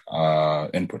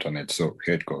input on it. So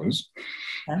here it goes.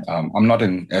 Okay. I'm not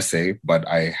in SA, but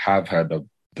I have heard of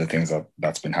the things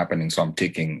that's been happening. So I'm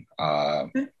taking a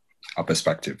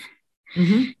perspective.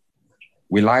 Mm-hmm.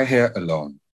 We lie here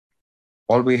alone.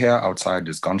 All we hear outside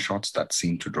is gunshots that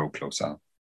seem to draw closer.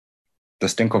 The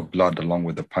stink of blood, along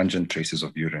with the pungent traces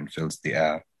of urine, fills the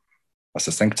air, a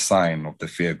succinct sign of the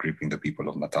fear gripping the people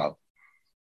of Natal.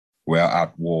 We are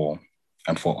at war,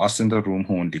 and for us in the room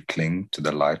who only cling to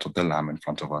the light of the lamb in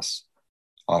front of us,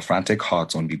 our frantic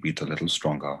hearts only beat a little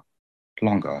stronger,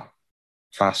 longer,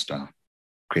 faster,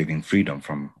 craving freedom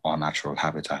from our natural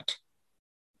habitat.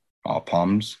 our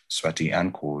palms sweaty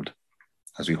and cold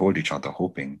as we hold each other,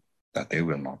 hoping that they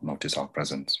will not notice our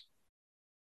presence.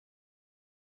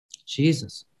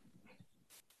 Jesus.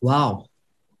 Wow.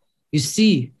 You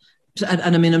see,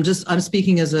 and I mean, I'm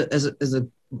speaking as a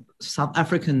South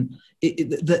African,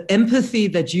 the empathy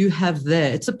that you have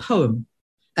there, it's a poem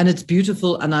and it's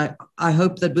beautiful. And I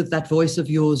hope that with that voice of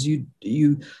yours,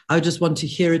 I just want to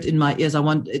hear it in my ears.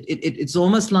 It's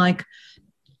almost like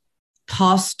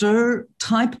pastor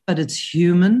type, but it's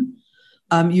human.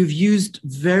 You've used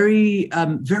very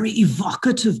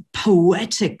evocative,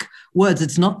 poetic words.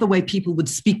 It's not the way people would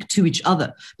speak to each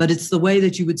other, but it's the way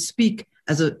that you would speak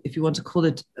as if you want to call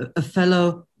it, a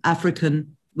fellow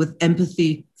African with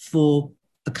empathy for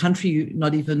a country you're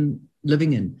not even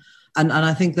living in. And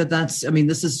I think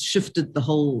this has shifted the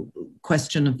whole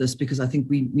question of this, because I think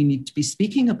we need to be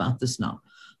speaking about this now.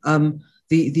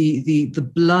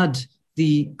 The blood,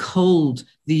 the cold,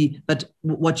 but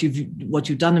what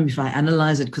you've done, and if I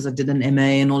analyze it, because I did an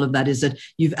MA and all of that, is that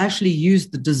you've actually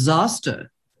used the disaster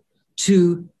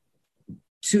to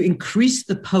increase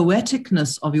the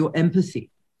poeticness of your empathy.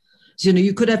 So,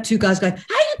 you could have two guys going, "Hey,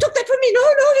 you took that from me. No,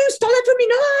 you stole it from me.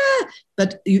 No."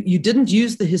 But you didn't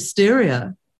use the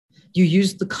hysteria. You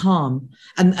used the calm.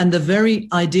 And the very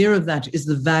idea of that is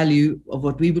the value of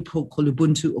what we would call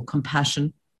Ubuntu or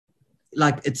compassion.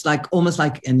 It's almost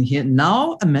like in here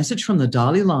now, a message from the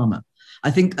Dalai Lama.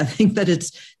 I think that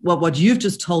it's what you've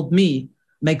just told me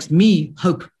makes me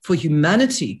hope for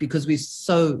humanity, because we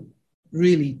so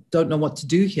really don't know what to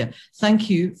do here. Thank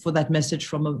you for that message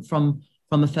from a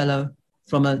fellow,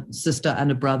 from a sister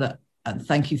and a brother. And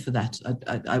thank you for that.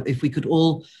 If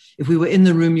we were in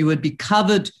the room, you would be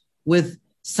covered with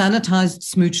sanitized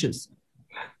smooches.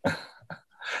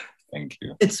 Thank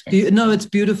you. It's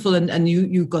beautiful, and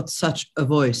you got such a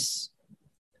voice.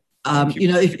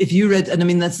 If you read, and I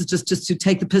mean that's just to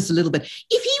take the piss a little bit.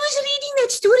 If he was reading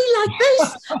that story like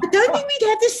this, I don't think we'd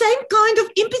have the same kind of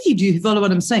empathy. Do you follow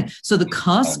what I'm saying? So the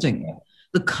casting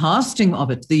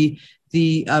of it,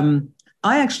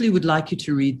 I actually would like you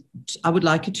to read. I would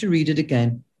like you to read it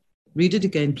again. Read it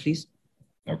again, please.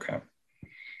 Okay.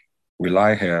 We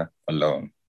lie here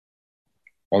alone.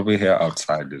 All we hear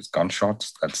outside is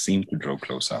gunshots that seem to draw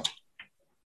closer.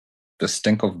 The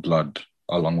stink of blood,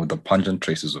 along with the pungent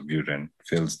traces of urine,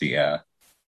 fills the air,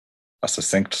 a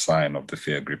succinct sign of the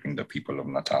fear gripping the people of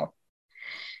Natal.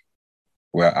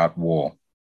 We're at war,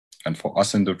 and for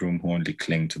us in the room who only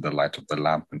cling to the light of the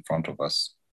lamp in front of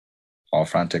us, our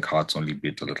frantic hearts only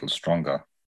beat a little stronger,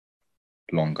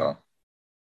 longer,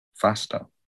 faster,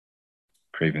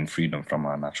 craving freedom from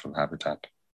our natural habitat.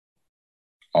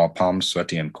 Our palms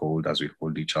sweaty and cold as we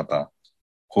hold each other,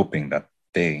 hoping that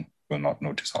they will not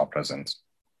notice our presence.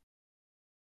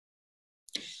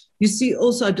 You see,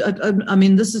 also, I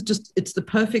mean, this is it's the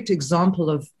perfect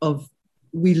example of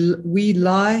we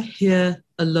lie here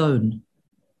alone,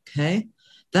 okay?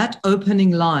 That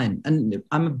opening line, and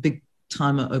I'm a big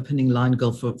timer opening line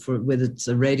girl for whether it's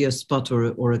a radio spot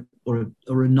or a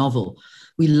novel.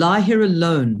 We lie here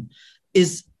alone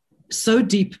is so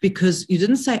deep, because you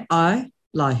didn't say I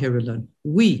lie here alone.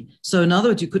 We. So in other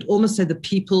words, you could almost say the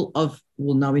people of,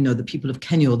 well, now we know the people of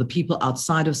Kenya or the people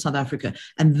outside of South Africa.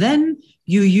 And then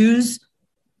you use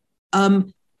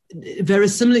very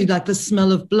similarly, like the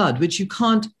smell of blood, which you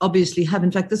can't obviously have.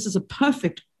 In fact, this is a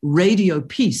perfect radio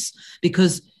piece,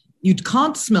 because you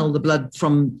can't smell the blood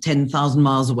from 10,000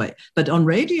 miles away. But on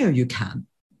radio, you can.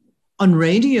 On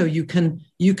radio, you can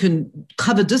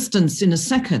cover distance in a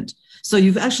second. So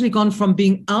you've actually gone from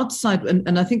being outside,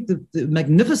 and I think the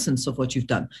magnificence of what you've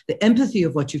done, the empathy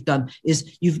of what you've done,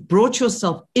 is you've brought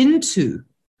yourself into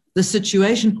the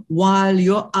situation while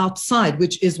you're outside,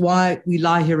 which is why we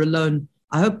lie here alone.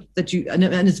 I hope that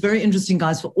and it's very interesting,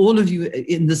 guys, for all of you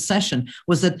in this session,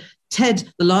 was that Ted,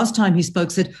 the last time he spoke,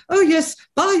 said, "Oh yes,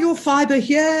 buy your fiber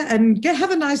here and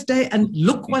have a nice day." And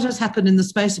look what has happened in the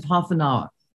space of half an hour.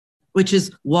 Which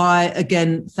is why,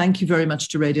 again, thank you very much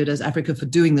to Radio Days Africa for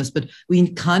doing this, but we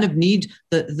kind of need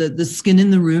the skin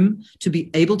in the room to be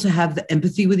able to have the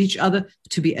empathy with each other,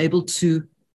 to be able to,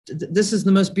 this is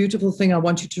the most beautiful thing. I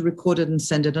want you to record it and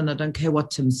send it, and I don't care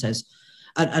what Tim says.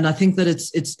 And I think that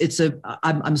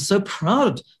I'm so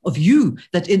proud of you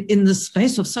that in the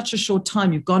space of such a short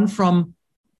time, you've gone from,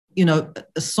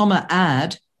 a summer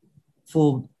ad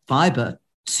for fiber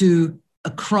to a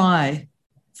cry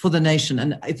for the nation.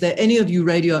 And if there are any of you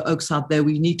radio oaks out there,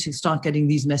 we need to start getting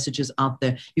these messages out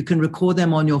there. You can record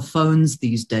them on your phones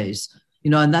these days,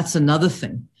 and that's another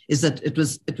thing, is that it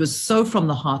was so from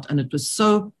the heart, and it was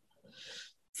so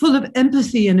full of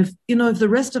empathy. And if the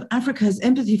rest of Africa has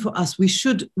empathy for us,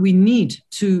 we need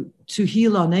to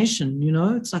heal our nation.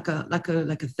 It's like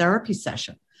a therapy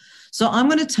session. So I'm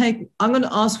going to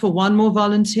ask for one more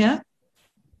volunteer.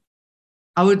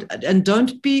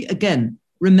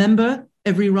 Remember,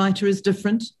 every writer is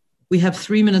different. We have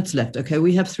 3 minutes left. Okay,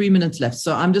 we have 3 minutes left.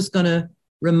 So I'm just going to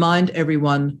remind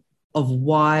everyone of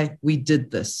why we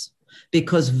did this,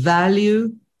 because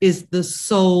value is the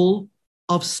soul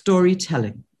of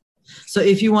storytelling. So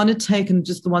if you want to take, and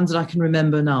just the ones that I can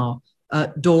remember now,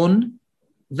 Dawn,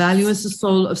 value is the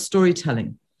soul of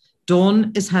storytelling.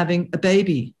 Dawn is having a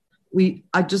baby.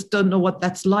 I just don't know what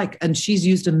that's like. And she's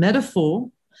used a metaphor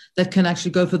that can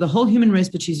actually go for the whole human race,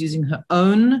 but she's using her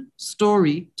own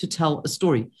story to tell a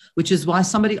story, which is why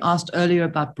somebody asked earlier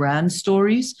about brand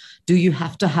stories. Do you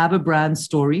have to have a brand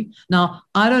story? Now,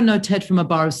 I don't know Ted from a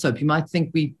bar of soap. You might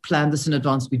think we planned this in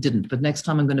advance. We didn't, but next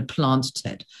time I'm going to plant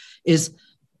Ted.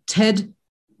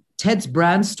 Ted's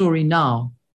brand story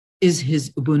now is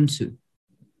his Ubuntu.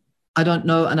 I don't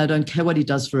know, and I don't care what he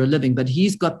does for a living, but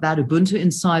he's got that Ubuntu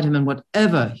inside him, and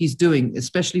whatever he's doing,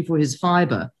 especially for his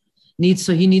fiber,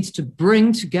 he needs to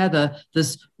bring together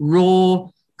this raw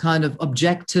kind of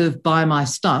objective, buy my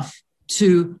stuff,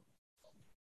 to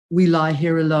we lie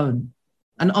here alone.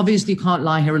 And obviously you can't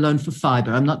lie here alone for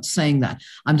fiber. I'm not saying that.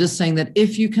 I'm just saying that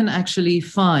if you can actually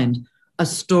find a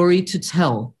story to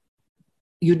tell,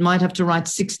 you might have to write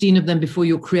 16 of them before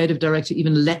your creative director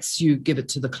even lets you give it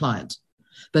to the client.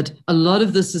 But a lot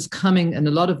of this is coming, and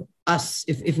a lot of us,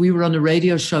 if we were on a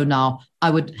radio show now, I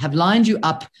would have lined you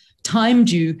up, timed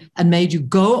you, and made you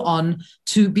go on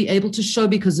to be able to show,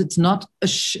 because it's not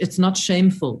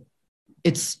shameful.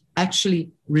 It's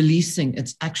actually releasing.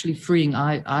 It's actually freeing.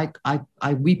 I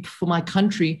weep for my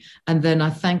country, and then I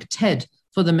thank Ted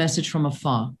for the message from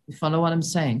afar. You follow what I'm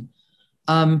saying?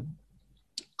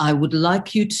 I would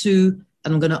like you to,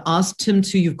 and I'm going to ask Tim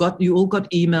to, you all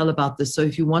got email about this. So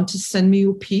if you want to send me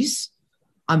your piece,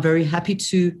 I'm very happy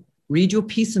to read your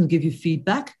piece and give you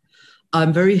feedback.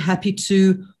 I'm very happy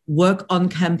to work on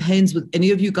campaigns with any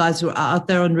of you guys who are out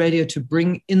there on radio to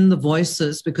bring in the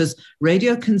voices, because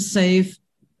radio can save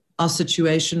our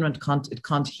situation. It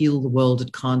can't heal the world.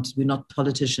 It can't. We're not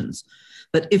politicians.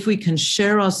 But if we can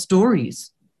share our stories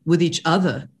with each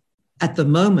other at the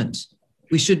moment,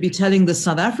 we should be telling the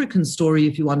South African story,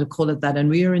 if you want to call it that, and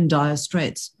we are in dire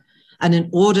straits. And in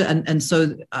order,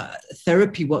 so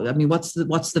therapy, what's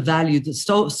the value?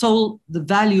 The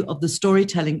value of the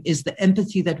storytelling is the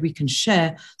empathy that we can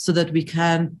share, so that we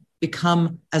can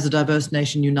become, as a diverse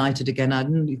nation, united again. I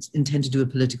didn't intend to do a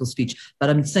political speech, but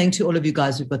I'm saying to all of you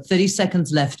guys, we've got 30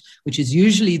 seconds left, which is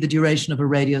usually the duration of a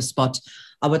radio spot.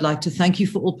 I would like to thank you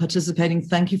for all participating.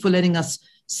 Thank you for letting us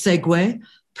segue.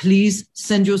 Please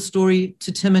send your story to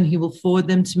Tim and he will forward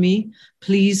them to me.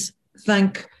 Please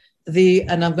thank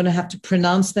and I'm going to have to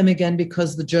pronounce them again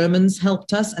because the Germans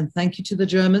helped us, and thank you to the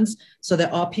Germans. So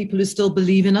there are people who still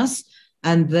believe in us,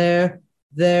 and they're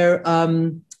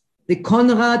the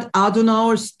Konrad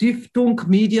Adenauer Stiftung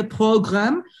Media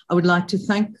Program. I would like to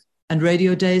thank, and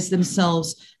Radio Days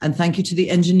themselves, and thank you to the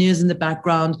engineers in the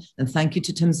background, and thank you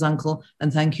to Tim Zunkel,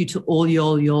 and thank you to all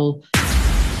y'all.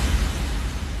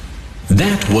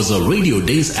 That was a Radio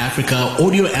Days Africa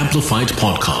audio amplified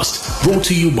podcast brought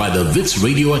to you by the Wits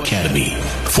Radio Academy.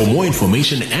 For more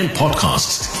information and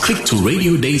podcasts, click to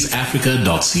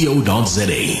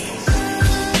radiodaysafrica.co.za.